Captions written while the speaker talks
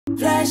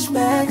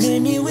Flashbacks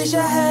made me wish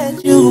I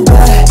had you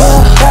back.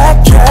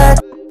 Backtrack.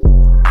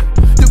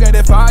 You got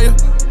that fire,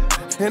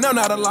 and I'm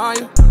not a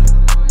liar.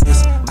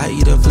 Yes, I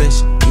eat a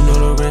flesh, you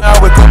know the rest.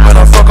 I wake up and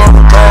I fuck on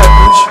the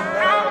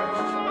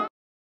bad bitch.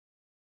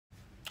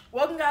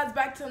 Welcome guys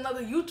back to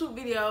another YouTube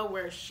video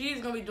where she's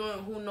gonna be doing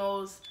who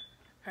knows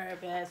her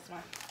best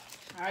one.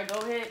 Alright, go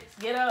ahead,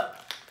 get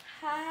up.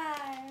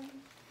 Hi.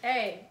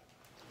 Hey.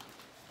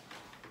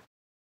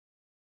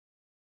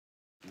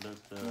 No,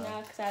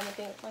 because I haven't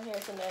think my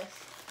hair's a mess.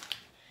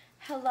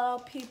 Hello,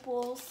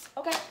 peoples.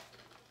 Okay.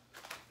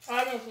 Oh,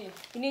 I didn't see.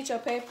 You need your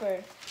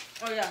paper.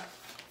 Oh, yeah.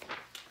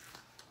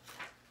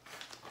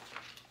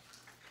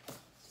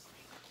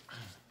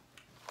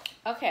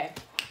 Okay.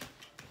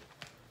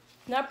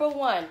 Number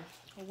 1.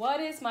 What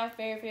is my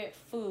favorite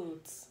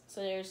foods?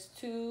 So there's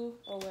 2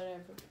 or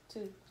whatever.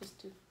 2. Just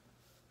 2.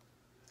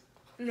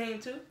 Name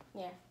 2?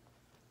 Yeah.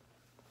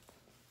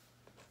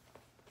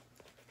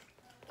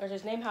 Or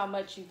just name how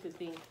much you could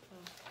think.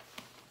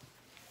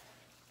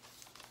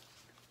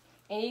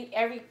 And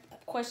every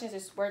question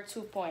is worth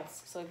 2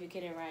 points. So if you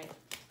get it right.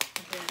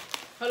 Okay.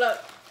 Hold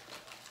up.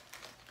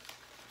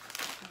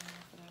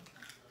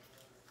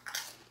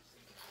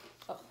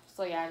 Oh,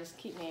 so yeah, just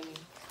keep naming.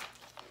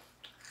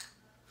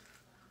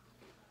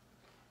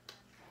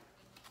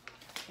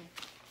 Okay.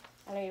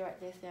 I know you write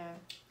this down.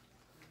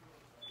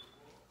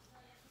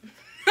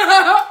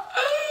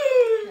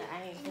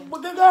 I ain't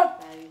What the God?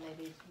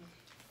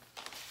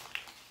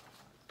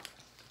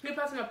 Can you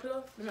pass me my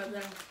pillow?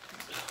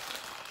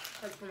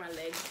 That's for my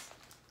legs.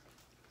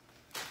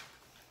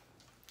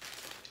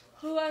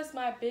 Who was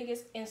my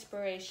biggest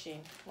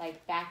inspiration?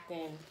 Like back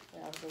then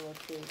when I was a little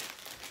kid.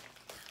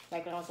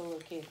 Like when I was a little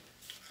kid.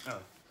 Oh.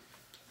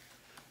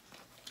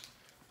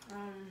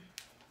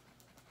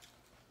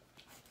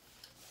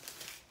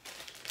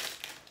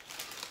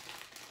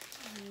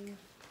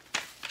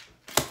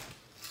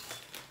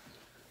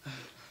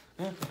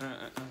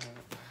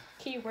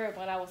 Keyword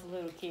when I was a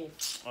little kid.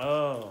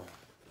 Oh.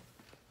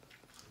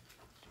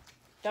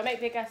 Don't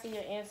make Vic I see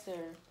your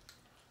answer.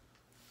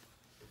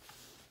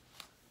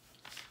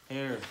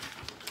 Here.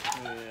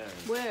 Yeah.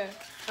 Where?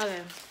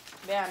 Okay.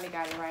 Yeah, I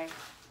got it right.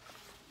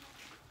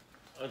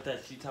 Oh,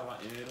 that she talking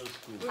about in middle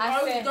school.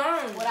 I said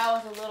done. when I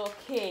was a little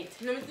kid.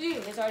 Let me see.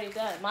 It's already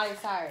done. Miley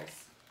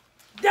Cyrus.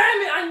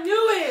 Damn it, I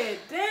knew it.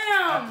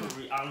 Damn.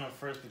 I'm the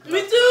first because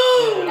Me too.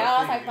 Yeah, That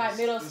was like my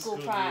middle school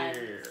pride.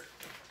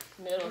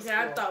 Middle Okay, school.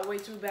 I thought way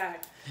too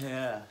back.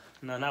 Yeah.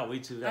 No, not way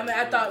too. I mean,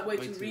 I thought way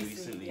too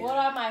recently. What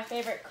are my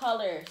favorite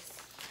colors?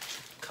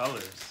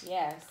 Colors.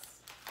 Yes.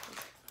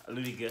 I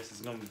literally guess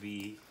it's gonna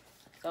be.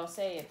 Don't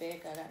say it,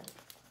 Vic. I got it.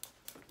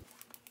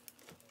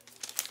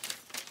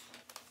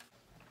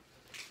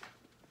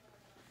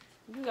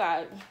 You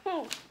got it.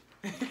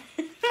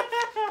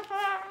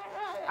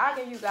 I'll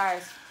give you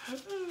guys.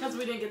 Because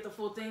we didn't get the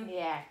full thing?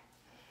 Yeah.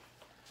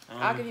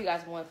 I'll give you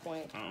guys 1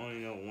 point. I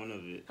only know one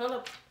of it. Hold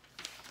up.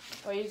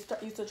 Are you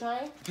still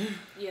trying?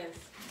 Yes.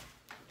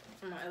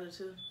 For my other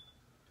 2.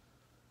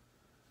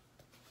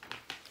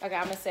 Okay,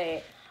 I'm gonna say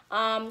it.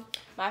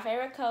 My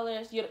favorite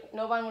colors.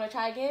 Nobody wanna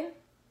try again?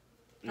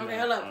 Okay,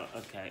 hold up.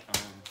 Okay.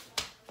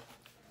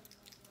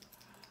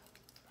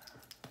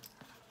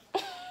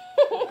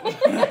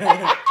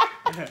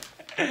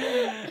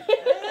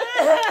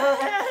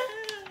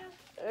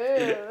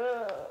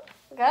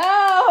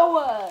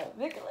 Go,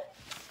 Nicholas.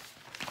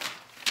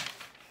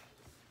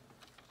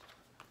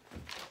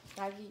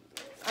 I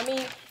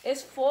mean,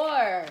 it's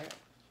 4.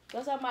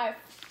 Those are my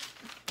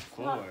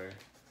 4.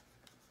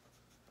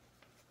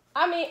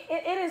 I mean,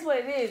 it is what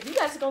it is. You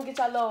guys are gonna get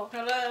y'all low.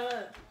 Hold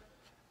up.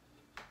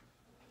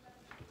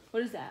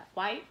 What is that?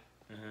 White?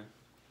 Uh-huh.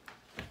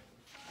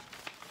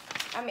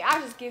 I mean,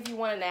 I'll just give you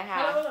 1.5.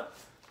 Hold up.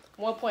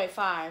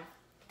 1.5.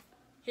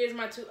 Here's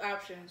my 2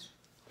 options.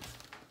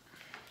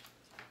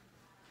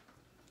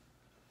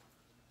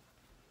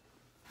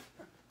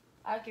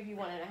 I'll give you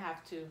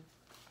 1.5 too.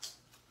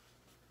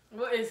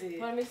 What is it?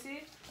 Let me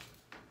see.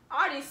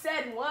 I already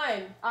said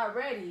 1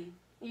 already.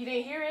 You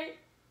didn't hear it?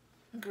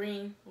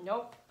 Green.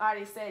 Nope. I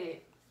already said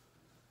it.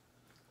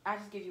 I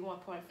just give you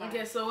 1.5.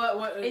 Okay, so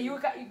what? And you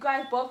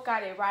guys both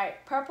got it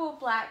right. Purple,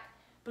 black,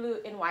 blue,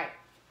 and white.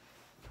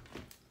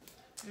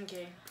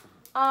 Okay.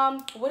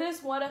 What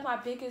is one of my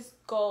biggest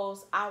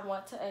goals I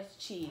want to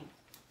achieve?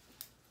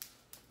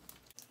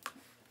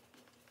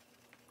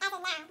 As of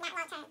now, not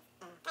long term.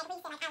 Like we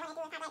said, like I want to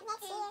do it probably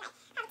next year, like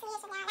probably 2 years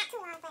from now, not too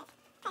long, but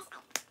first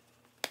like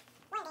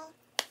 1 day.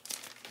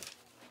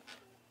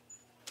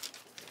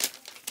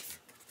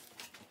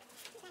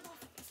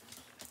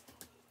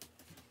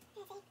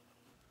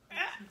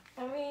 I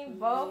mean,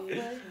 both.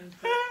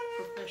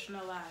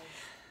 Professionalized.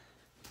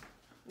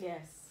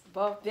 Yes,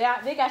 both. Yeah,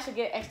 I think I should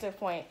get extra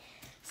point.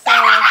 So.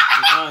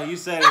 You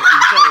said it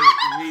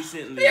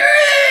recently. Wait,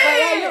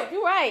 yeah,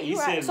 you're right. You're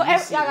right. So y'all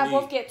gotta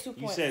both get 2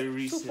 points. You said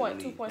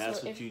recently. 2 points. That's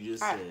So what you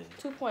just all said. right,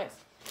 2 points.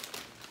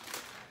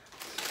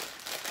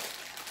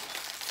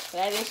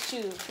 That is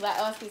true. Cause I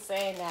always keep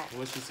saying that.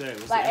 What you say?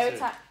 What's Like the every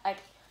answer? time, like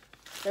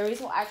the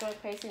reason why I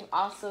joined Pacing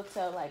also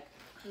to like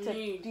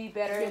to be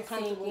better at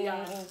singing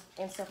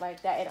and stuff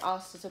like that, and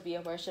also to be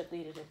a worship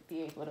leader to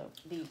be able to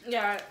lead.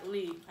 Yeah,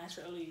 lead. I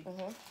should lead.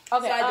 Okay, so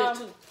I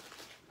did 2.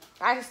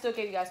 I can still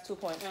give you guys 2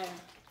 points.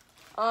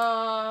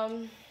 Yeah.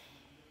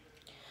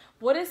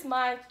 What is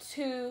my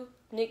 2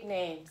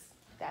 nicknames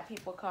that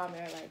people call me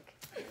or like?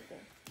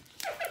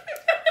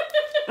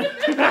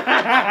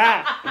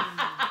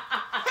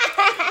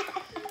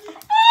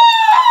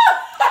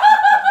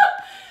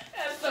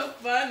 That's so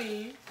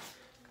funny.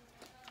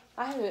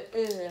 I have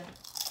it.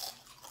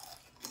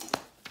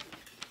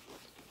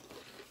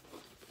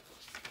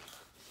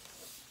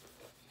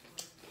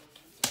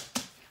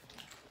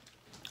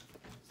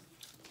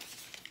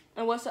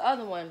 And what's the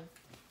other one?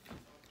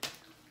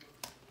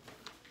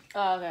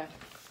 Oh, okay.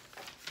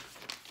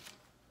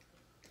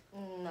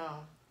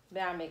 No,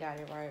 I got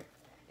it right.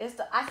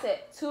 I said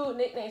 2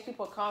 nicknames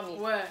people call me.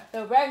 What?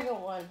 The regular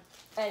one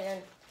and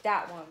then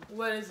that one.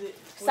 What is it?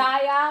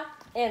 Saya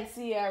and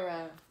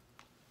Sierra.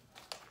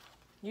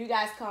 You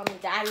guys call me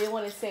that. I didn't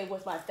want to say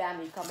what my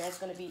family call me. That's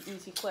gonna be an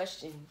easy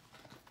question.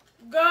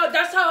 Girl,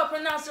 that's how I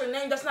pronounce her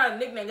name. That's not a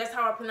nickname. That's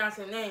how I pronounce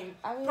her name.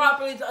 I mean,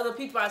 properly to other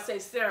people, I say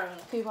Sarah.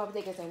 People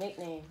probably think it's a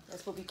nickname.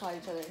 That's what we call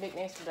each other.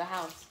 Nicknames for the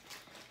house.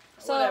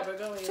 So Whatever,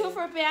 go ahead. 2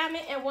 for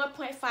Batman and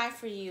 1.5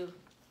 for you.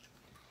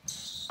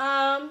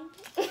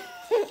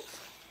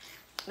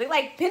 Look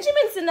like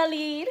Benjamin's in the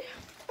lead.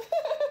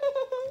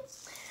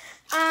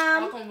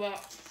 I'll come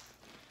back.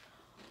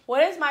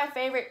 What is my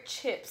favorite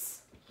chips?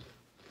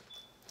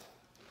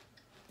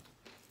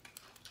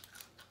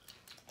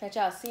 That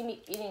y'all see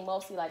me eating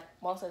mostly, like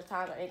most of the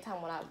time, or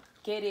anytime when I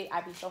get it, I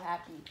be so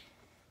happy.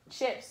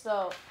 Chips,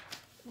 so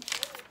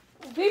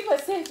be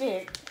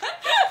specific.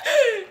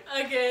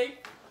 Okay.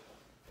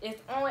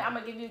 It's only, I'm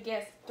gonna give you a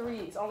guess, 3.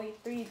 It's only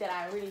 3 that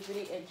I really,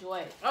 really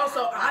enjoy. Oh,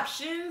 so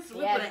options?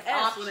 We Yes, put an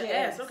S options. with an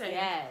S. Okay.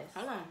 Yes.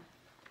 Hold on.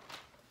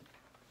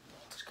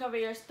 Just cover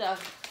your stuff.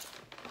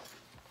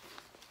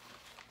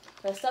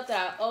 The stuff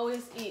that I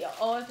always eat.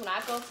 Always when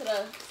I go to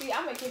the... See,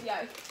 I'm gonna give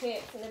y'all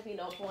hints and there'll be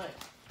no point.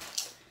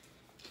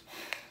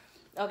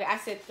 Okay, I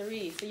said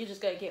 3, so you're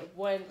just gonna get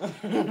 1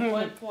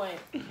 point.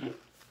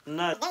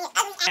 Not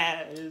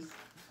ass.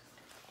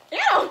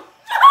 Ew!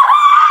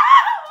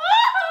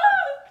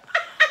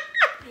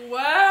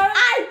 What?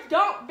 I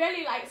don't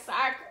really like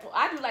sour cream. Well,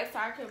 I do like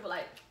sour cream, but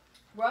like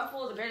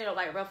Ruffles, I really don't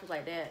like Ruffles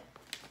like that.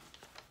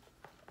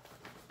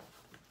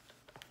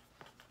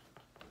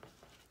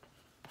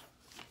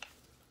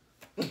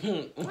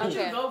 What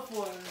you go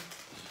for?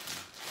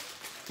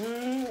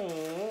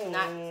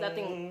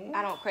 Nothing.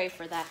 I don't crave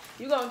for that.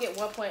 You gonna get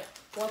 1.5.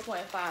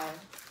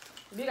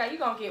 You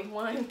gonna get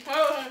 1.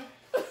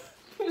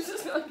 You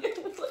just gonna get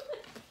 1.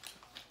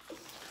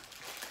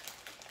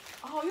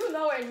 Oh, you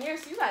nowhere near,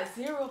 so you got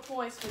 0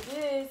 points for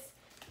this.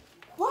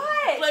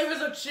 What?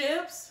 Flavors of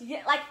chips?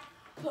 Yeah, like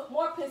put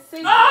more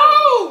precision.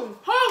 Oh!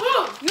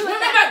 Hold on! You Wait,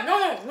 look back.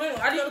 No.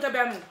 I didn't look at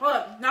Batman. Hold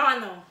up. Now I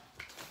know.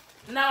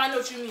 Now I know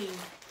what you mean.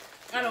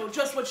 I know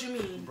just what you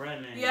mean.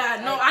 Brand name.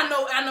 Yeah, no, I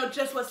know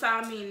just what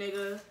I mean,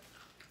 nigga.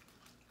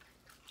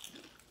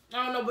 I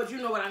don't know, but you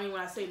know what I mean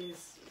when I say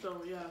this.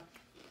 So, yeah.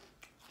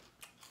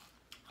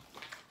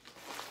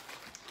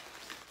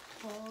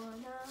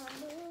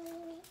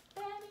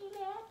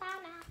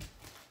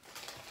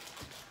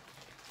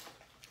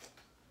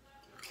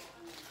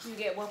 You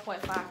get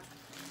 1.5.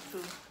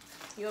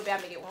 You'll be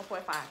able to get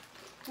 1.5.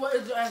 What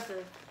is the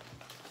answer?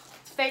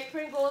 Fake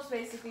Pringles,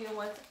 basically the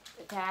ones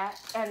that,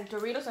 and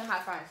Doritos and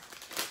hot fries.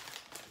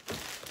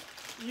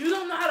 You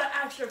don't know how to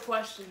ask your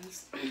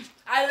questions.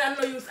 I didn't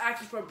know you was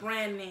asking for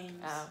brand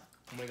names. Oh.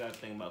 We gotta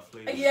think about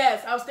flavor.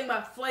 Yes, I was thinking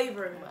about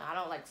flavor. Well, I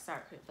don't like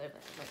sour cream flavor.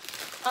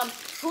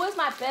 Who is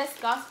my best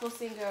gospel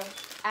singer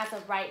as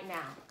of right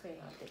now?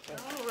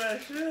 All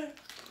right, shit.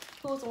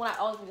 Who's the one I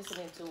always be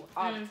listening to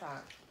all the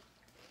time?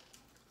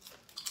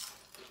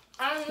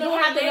 I don't You know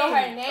don't have to know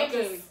her name.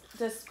 Okay. Just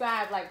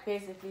describe, like,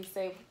 basically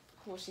say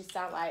who she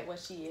sound like, what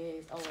she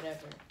is, or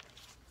whatever.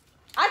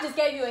 I just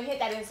gave you a hint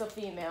that it's a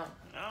female.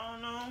 I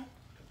don't know.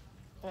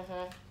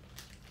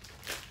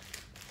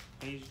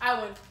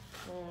 I would.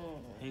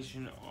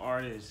 Haitian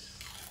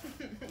artist.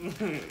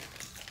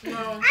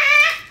 No.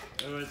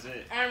 Who is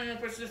it? I'm in the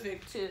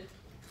Pacific. 2.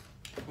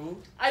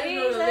 Who? I didn't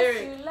know the Jesus,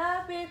 lyric. you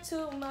love it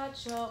too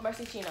much. Oh,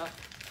 Mercy Chino.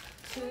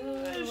 Shit.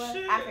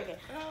 African.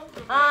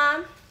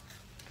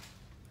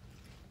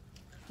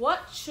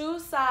 What shoe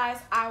size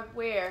I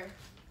wear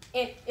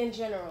in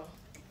general?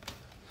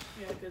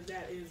 Yeah, because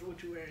that is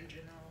what you wear in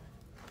general.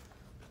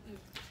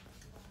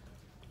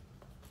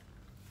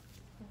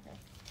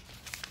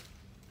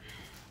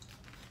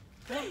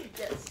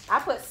 Yes. I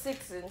put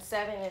 6 and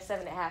 7 and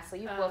 7.5, so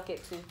you both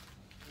get 2.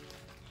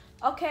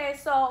 Okay,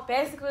 so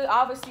basically,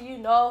 obviously, you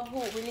know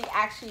who really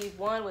actually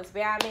won was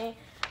Batman.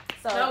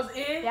 So That was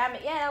it?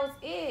 Batman, yeah, that was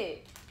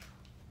it.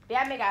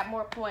 Batman got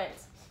more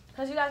points.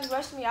 Because you guys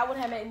rushed me, I would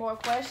have made more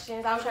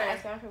questions. I was trying to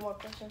ask Batman for more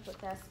questions, but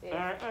that's it.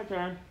 Alright,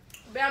 okay.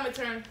 Batman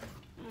turn.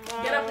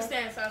 Get up and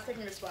stand, so I was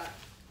taking your spot.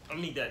 I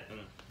need that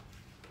thing.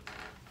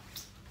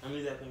 I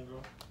need that thing,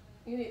 girl.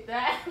 You need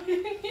that?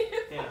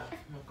 Yeah,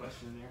 no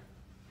question there.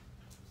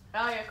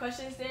 Oh, your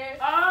question's there?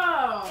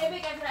 Oh. Hey,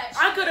 big answer that.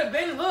 I could have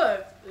been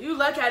looked. You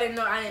lucky I didn't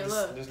know. I didn't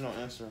look. There's no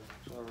answer.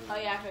 Sorry. Oh,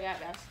 yeah, I forgot,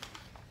 guys.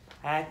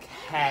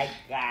 Okay,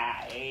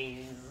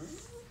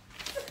 guys.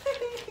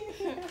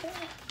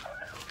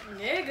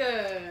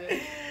 Nigga.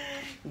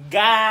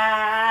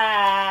 Guys.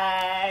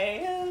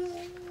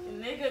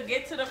 Nigga,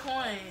 get to the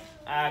point.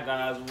 Alright,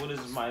 guys. What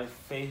is my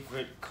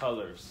favorite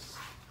colors?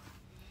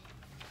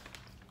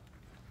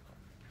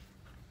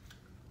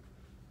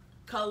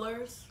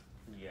 Colors.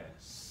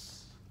 Yes.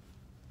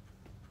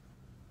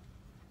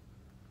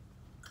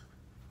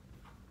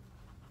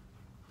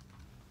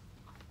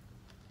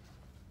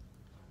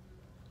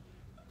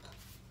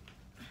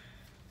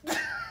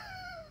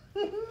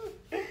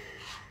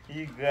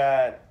 You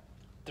got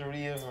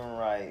 3 of them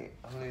right.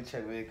 I'm gonna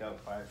check wake up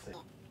 5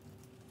 seconds.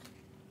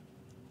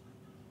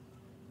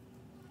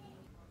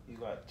 You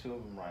got 2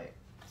 of them right.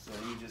 So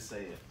you just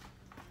say it.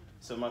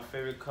 So my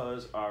favorite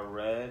colors are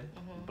red,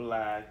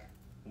 black,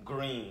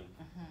 green,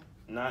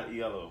 not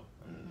yellow.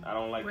 I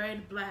don't like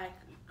red, black,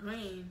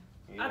 green.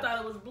 Yeah. I thought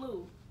it was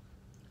blue.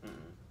 You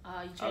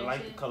I changed like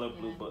it? the color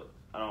blue, Yeah. but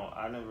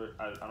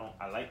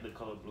I like the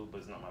color blue, but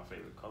it's not my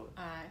favorite color.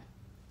 Alright.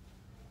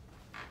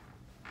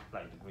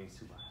 Like the green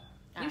too.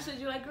 You said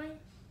you like green?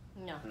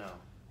 No. No.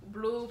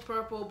 Blue,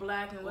 purple,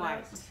 black, and what White.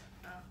 else?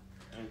 Oh.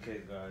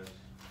 Okay, guys.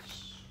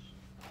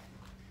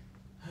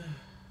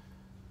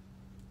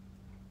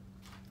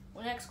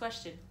 Well, next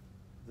question.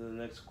 The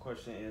next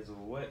question is,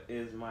 what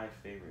is my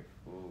favorite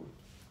food?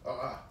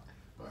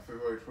 My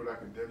favorite food, I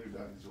can tell you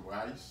that is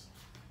rice.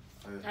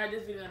 I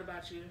just figured out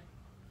about you.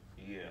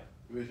 Yeah.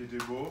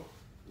 Vegetable.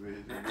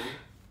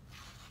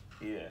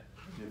 Yeah.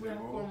 We have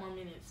 4 more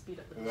minutes. Speed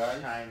up.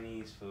 Rice.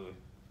 Chinese food.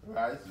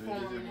 Rice. 4 more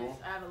minutes. Vegetable.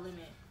 I have a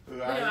limit.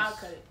 Anyway, I'll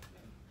cut it.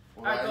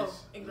 Alright, go.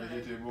 Ignore it.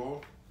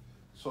 Vegetable.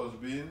 Sauce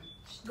bean.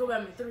 Go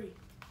back to 3.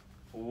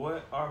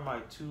 What are my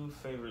 2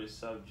 favorite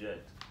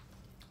subjects?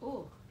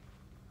 Ooh.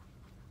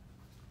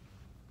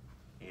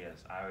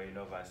 Yes, I already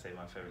know if I say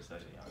my favorite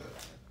subject. Y'all know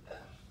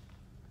that.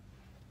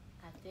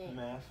 I think.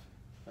 Math.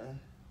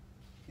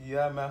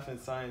 Yeah, math and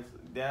science.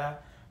 Yeah,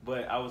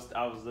 but I was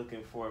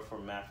looking for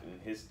math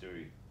and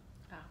history.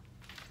 Oh.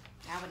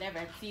 I would never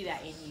see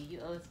that in you.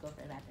 You always go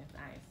for math and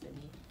science to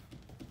me.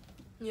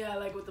 Yeah,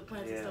 like with the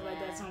plants and Yeah. stuff like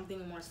that. So I'm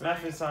thinking more science.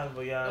 Math and science,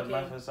 but yeah, Okay.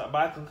 math and science.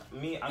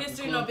 But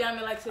History, no,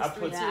 Biami likes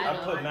history too. Yeah,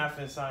 I put know. math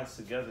and science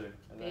together.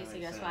 If that Basically,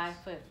 makes that's why I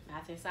sense. put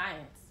math and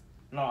science.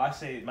 No, I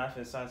say math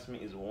and science to me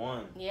is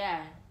one.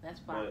 Yeah, that's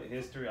why. But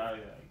history,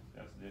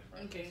 that's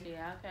different. Okay.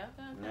 Yeah, okay.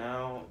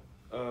 Now,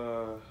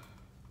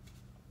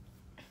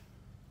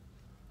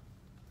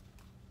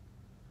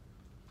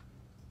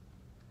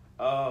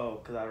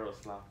 because I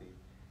wrote sloppy.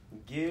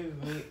 Give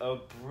me a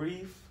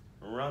brief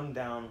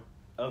rundown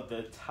of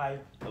the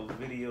type of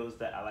videos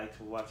that I like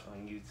to watch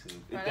on YouTube.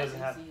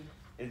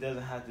 It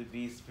doesn't have to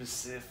be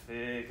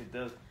specific. It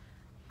does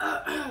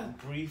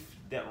brief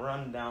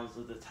rundowns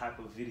of the type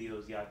of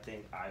videos y'all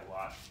think I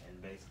watch,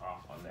 and based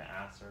off on the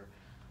answer,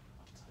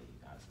 I'll tell you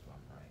guys if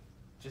I'm right.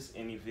 Just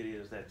any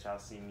videos that y'all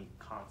see me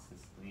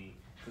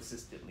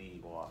consistently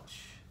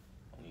watch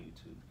on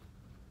YouTube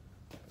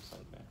or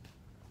something.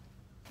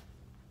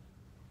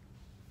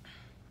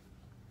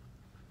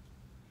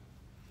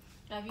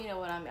 If you know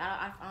what I mean,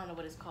 I don't know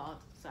what it's called,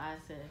 so I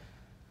said.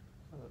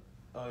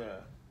 Oh yeah,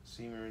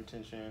 semen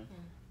retention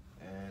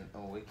and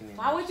awakening.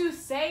 Why would you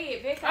say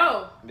it, Vic?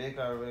 Oh.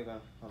 Vega.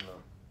 Hold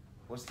on.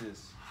 What's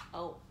this?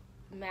 Oh,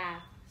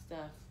 math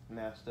stuff.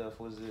 Math stuff.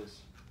 What's this?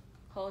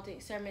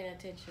 Holding sermon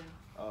attention.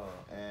 Oh,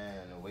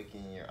 and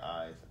awakening your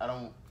eyes.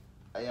 I'm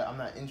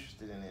not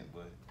interested in it,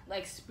 but.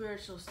 Like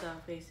spiritual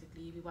stuff,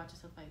 basically. You be watching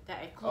stuff like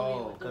that. Including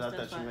Oh, with because those I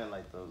thought stuff you meant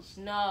like those.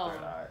 No.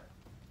 Third eye.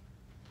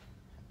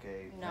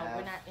 Okay. No, math,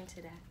 we're not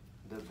into that.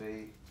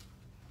 Debate,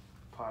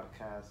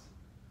 podcast,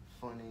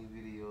 funny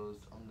videos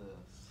on the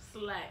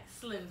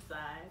Slim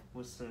side.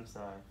 what's slim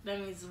side? That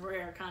means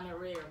rare, kind of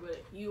rare,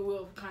 but you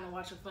will kind of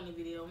watch a funny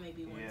video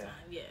maybe one time.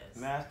 Yes.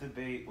 Math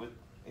debate with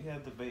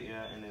debate,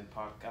 and then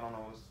I don't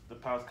know, what's the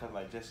podcast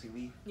like Jesse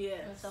Lee?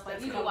 Yes. And stuff like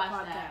That's that. You called can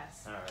watch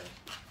podcast. All right.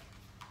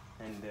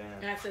 And then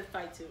And I said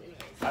fight too. Anyways.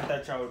 I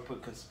thought y'all would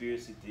put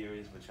conspiracy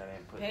theories, but y'all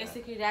didn't put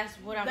Basically, that's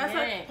what I'm That's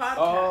hearing. like podcast. that.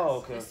 Oh,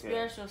 okay. The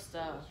spiritual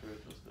stuff.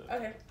 Spiritual stuff.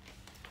 Okay.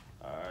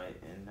 All right,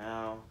 and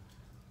now,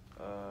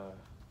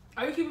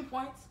 Are you keeping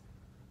points?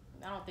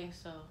 I don't think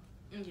so.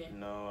 Okay.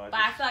 no, But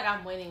I feel like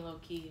I'm winning low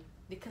key.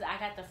 Because I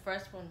got the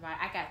first one right.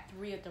 I got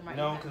 3 of them right.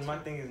 no, You got because 2. my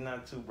thing is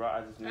not too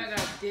broad. I just need. I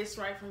got this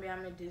right from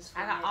Biami, this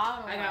I right. got all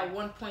of them I got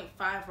right.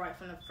 1.5 right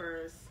from the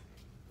first.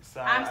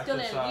 I'm still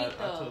in lead, I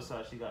though. told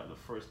Sai she got the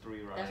first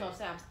 3 right. That's what I'm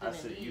saying. I'm still I in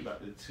said lead. you got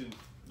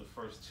the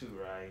first 2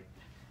 right.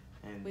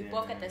 And We then,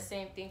 both got the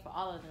same thing for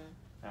all of them.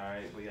 All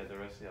right, but yeah, the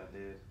rest of y'all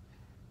did.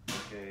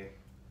 Okay.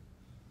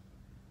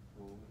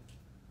 Ooh.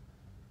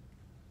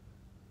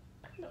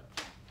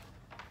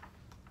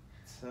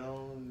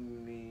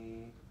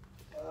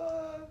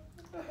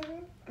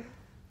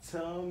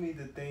 Tell me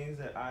the things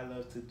that I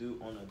love to do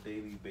on a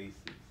daily basis.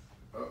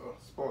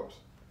 Sports.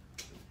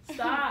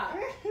 Stop.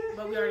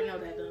 But we already know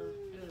that though.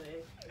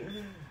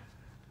 Anyway.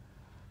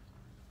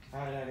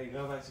 Alright, Daddy,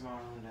 go back to my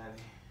room,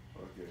 Daddy.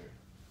 Okay.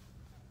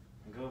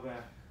 Go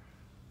back.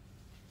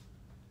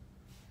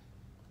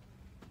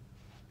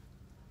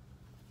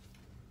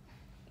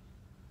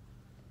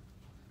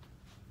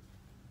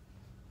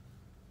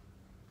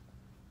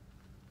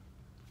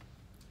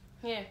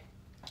 Here.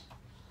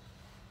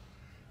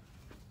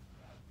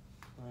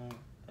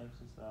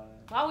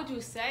 Exercise. Why would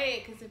you say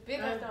it? Because if Vic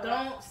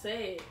don't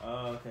say it.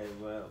 Oh, okay.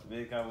 Well,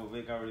 Vic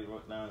already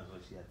wrote down is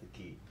what she had to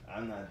keep.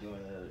 I'm not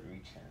doing the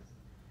rechance.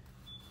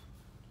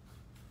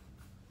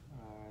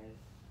 Alright.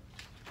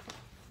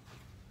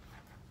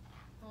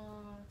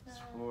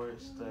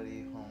 Sports,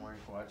 study, homework,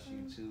 watch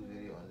YouTube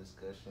video and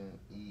discussion,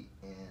 eat,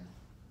 and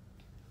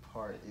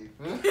part.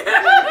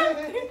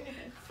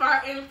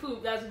 Fart and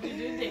poop. That's what you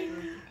do daily.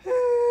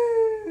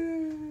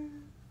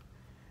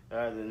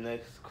 Alright, the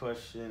next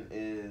question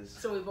is...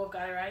 So we both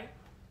got it right?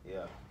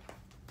 Yeah.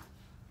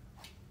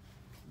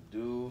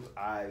 Do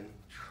I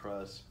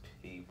trust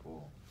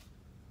people?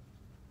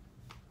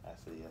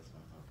 That's a yes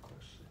or no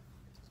question.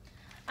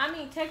 I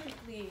mean,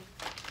 technically,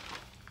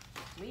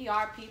 we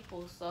are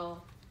people,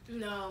 so.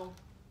 No,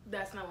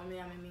 that's not what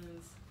Miami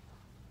means.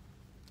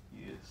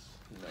 Yes.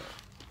 No.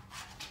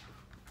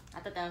 I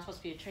thought that was supposed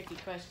to be a tricky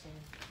question.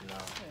 No.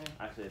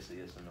 Actually, it's a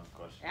yes or no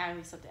question. That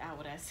would be something I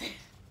would have said.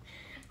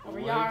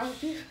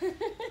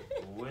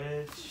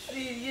 Which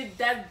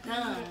That's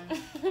dumb.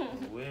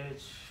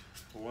 which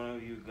one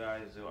of you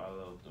guys do I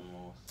love the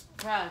most?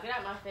 Bro, get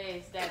out my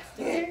face. That's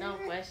stupid. No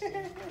question.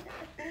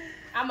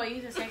 I'm gonna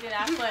use the same thing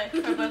I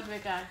put for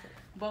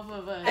both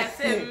of us. I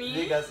said me.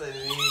 Think I said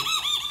me.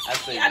 I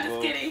said I'm just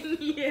both. kidding.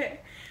 Yeah,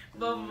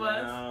 both of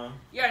us.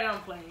 You already know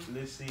I'm playing.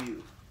 Let's see.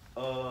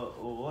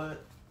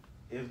 What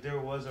if there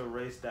was a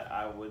race that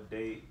I would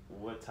date?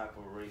 What type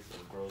of race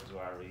of girls do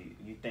I read?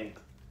 You think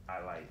I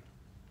like?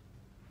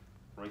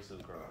 Race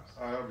of girls.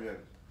 Ah, bien.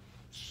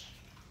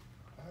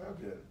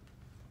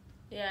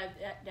 Yeah,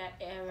 that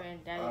Aaron,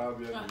 that.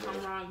 Bien.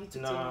 I'm wrong. You took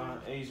too Nah,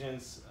 long.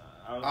 Asians.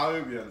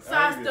 Bien. So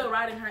I'm still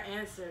writing her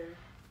answer.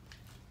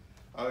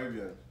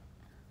 Bien.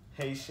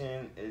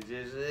 Haitian,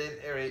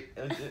 Egyptian,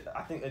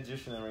 I think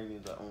Egyptian and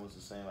Arabians are almost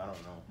the same. I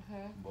don't know.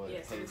 But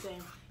Yes, they're the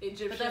same.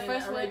 Egyptian But the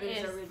first and one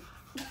Arabians is-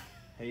 are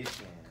Haitians.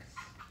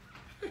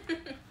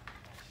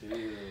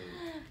 Shit.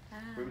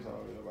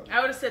 I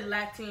would have said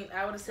Latin.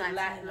 I would have said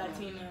Latina.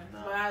 Latina. No.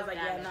 But I was like,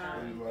 yeah,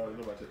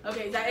 nah.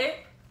 Okay, is that it?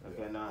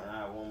 Okay, now I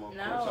have one more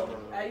No,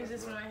 question. I use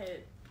this in my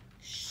head.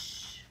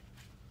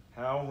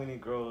 How many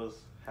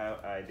girls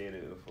have I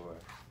dated before?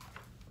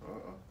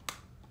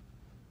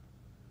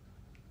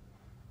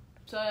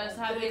 So that's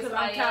how Because I'm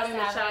somebody else counting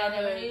the have I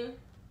never childhood. knew?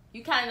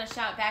 You counting the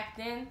shot back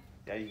then?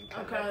 Yeah, you can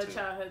I'm count counting that the too.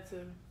 childhood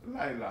too.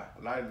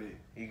 Lively.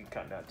 You can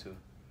count that too.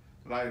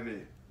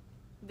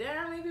 There,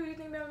 how many people you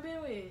think that I've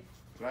been with?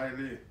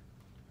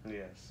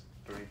 Yes,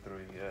 3,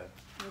 yeah.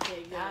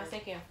 Okay, good. I was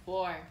thinking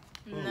 4.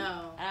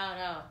 No. I don't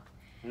know.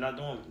 Not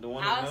the one. The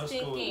one I in was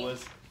middle school thinking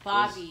was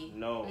Bobby.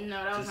 no.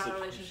 No, that was just not a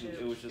relationship.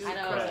 It was just I a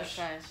know it was a crush.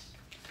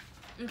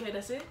 crush. Okay,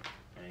 that's it?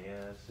 And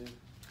yeah, that's it.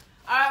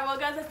 Alright, well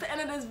guys, that's the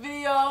end of this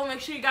video. Make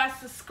sure you guys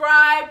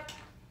subscribe,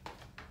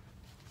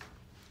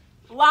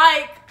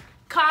 like,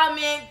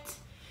 comment.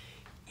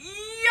 Yeah!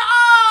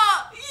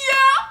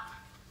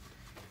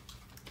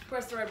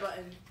 Press the red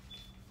button.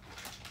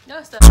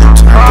 No stuff.